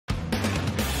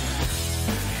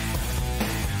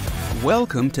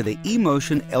Welcome to the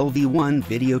eMotion LV1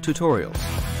 video tutorials.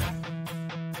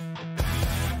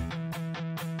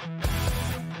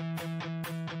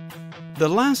 The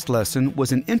last lesson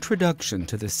was an introduction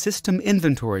to the system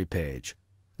inventory page,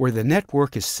 where the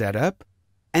network is set up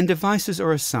and devices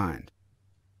are assigned.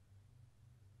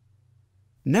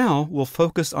 Now we'll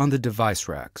focus on the device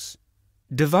racks.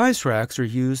 Device racks are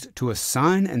used to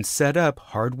assign and set up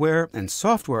hardware and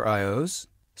software I/Os,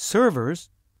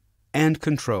 servers, and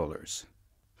controllers.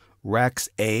 Racks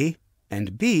A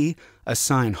and B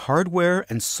assign hardware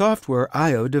and software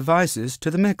I/O devices to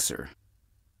the mixer.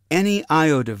 Any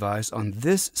I/O device on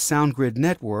this SoundGrid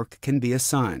network can be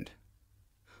assigned.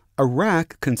 A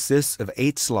rack consists of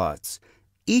 8 slots,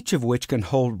 each of which can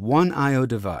hold one I/O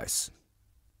device.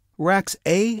 Racks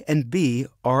A and B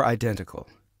are identical.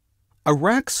 A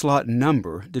rack slot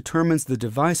number determines the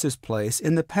device's place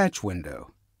in the patch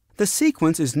window. The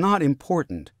sequence is not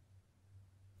important,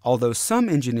 although some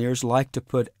engineers like to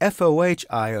put FOH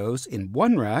I/Os in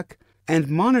one rack and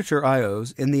monitor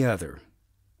I/Os in the other.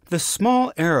 The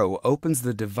small arrow opens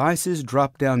the Devices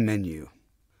drop-down menu.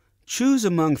 Choose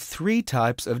among 3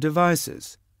 types of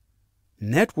devices.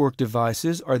 Network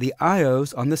devices are the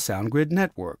I/Os on the SoundGrid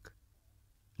network.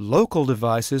 Local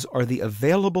devices are the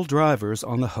available drivers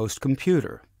on the host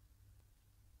computer.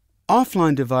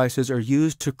 Offline devices are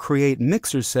used to create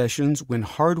mixer sessions when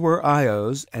hardware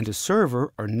I/Os and a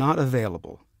server are not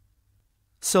available.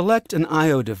 Select an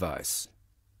I/O device.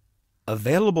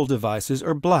 Available devices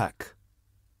are black.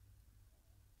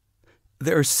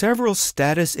 There are several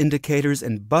status indicators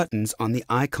and buttons on the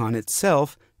icon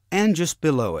itself and just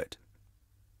below it.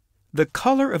 The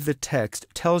color of the text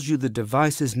tells you the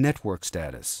device's network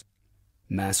status: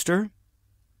 master,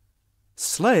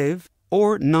 slave,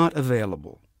 or not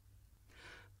available.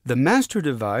 The master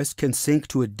device can sync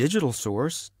to a digital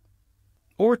source,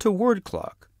 or to word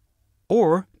clock,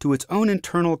 or to its own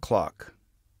internal clock.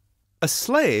 A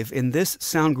slave in this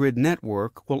SoundGrid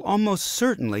network will almost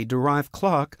certainly derive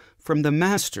clock from the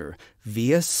master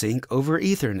via sync over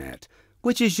Ethernet,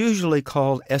 which is usually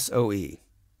called SOE.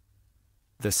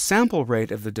 The sample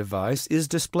rate of the device is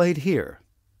displayed here.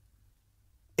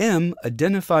 M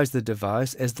identifies the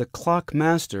device as the clock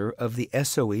master of the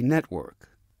SOE network.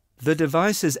 The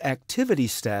device's activity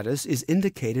status is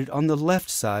indicated on the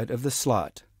left side of the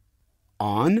slot.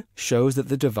 On shows that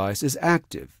the device is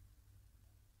active.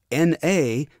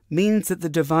 NA means that the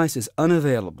device is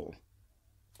unavailable.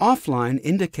 Offline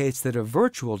indicates that a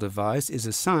virtual device is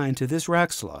assigned to this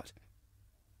rack slot.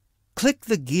 Click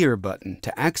the Gear button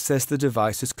to access the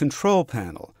device's control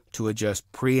panel to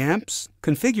adjust preamps,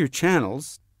 configure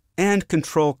channels, and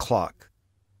control clock.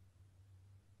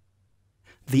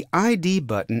 The ID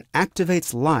button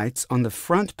activates lights on the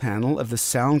front panel of the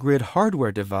SoundGrid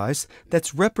hardware device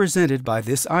that's represented by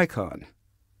this icon.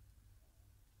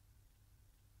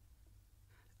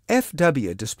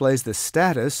 FW displays the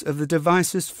status of the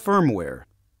device's firmware.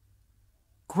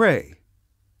 Gray.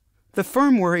 The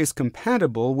firmware is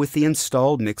compatible with the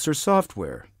installed mixer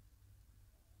software.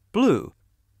 Blue.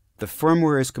 The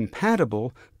firmware is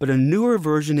compatible, but a newer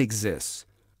version exists.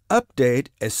 Update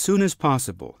as soon as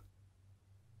possible.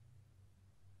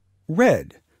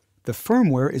 Red. The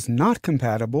firmware is not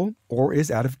compatible or is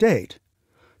out of date.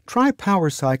 Try power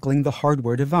cycling the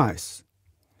hardware device.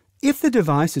 If the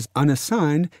device is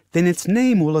unassigned, then its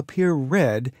name will appear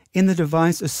red in the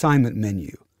device assignment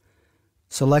menu.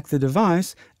 Select the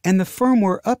device and the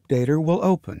firmware updater will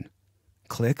open.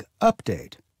 Click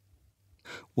Update.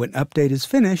 When update is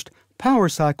finished, power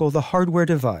cycle the hardware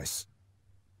device.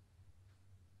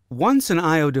 Once an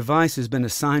I/O device has been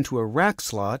assigned to a rack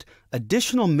slot,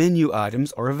 additional menu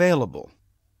items are available.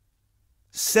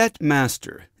 Set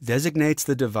Master designates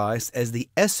the device as the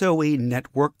SOE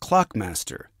network clock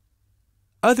master.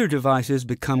 Other devices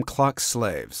become clock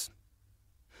slaves.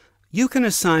 You can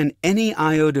assign any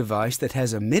I/O device that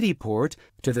has a MIDI port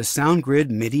to the SoundGrid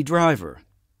MIDI driver.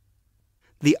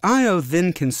 The I/O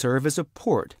then can serve as a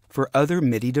port for other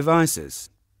MIDI devices.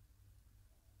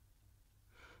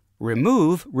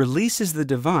 Remove releases the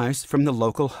device from the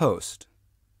local host.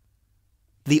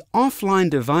 The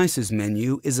Offline Devices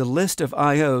menu is a list of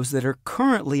I/Os that are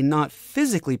currently not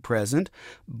physically present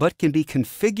but can be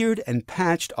configured and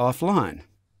patched offline.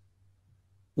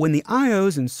 When the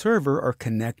I/Os and server are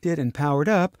connected and powered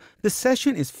up, the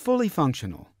session is fully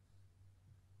functional.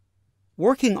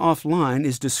 Working offline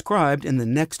is described in the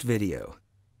next video.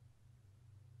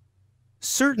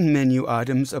 Certain menu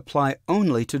items apply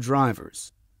only to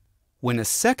drivers. When a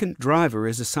second driver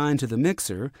is assigned to the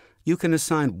mixer, you can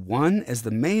assign one as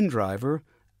the main driver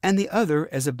and the other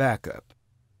as a backup.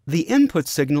 The input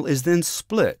signal is then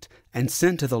split and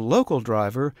sent to the local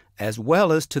driver as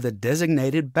well as to the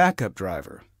designated backup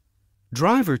driver.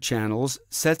 Driver channels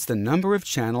sets the number of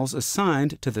channels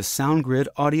assigned to the SoundGrid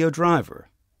audio driver.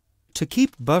 To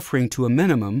keep buffering to a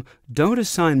minimum, don't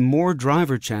assign more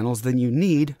driver channels than you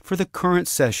need for the current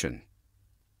session.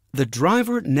 The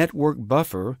driver network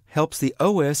buffer helps the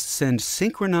OS send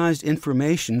synchronized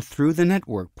information through the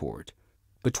network port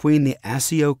between the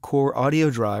ASIO core audio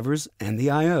drivers and the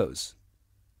IOs.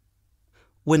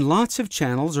 When lots of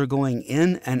channels are going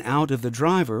in and out of the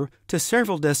driver to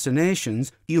several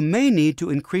destinations, you may need to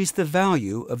increase the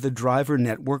value of the driver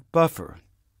network buffer.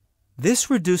 This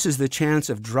reduces the chance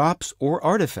of drops or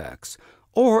artifacts,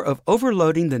 or of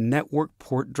overloading the network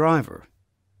port driver.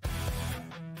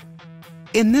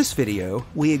 In this video,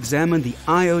 we examined the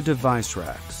I/O device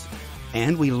racks,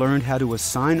 and we learned how to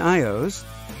assign IOs,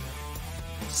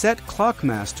 set clock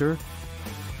master,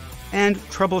 and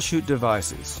troubleshoot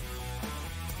devices.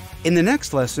 In the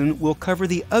next lesson, we'll cover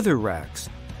the other racks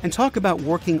and talk about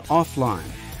working offline.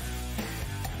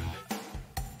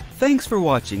 Thanks for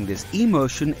watching this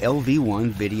eMotion LV1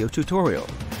 video tutorial.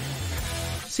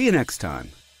 See you next time.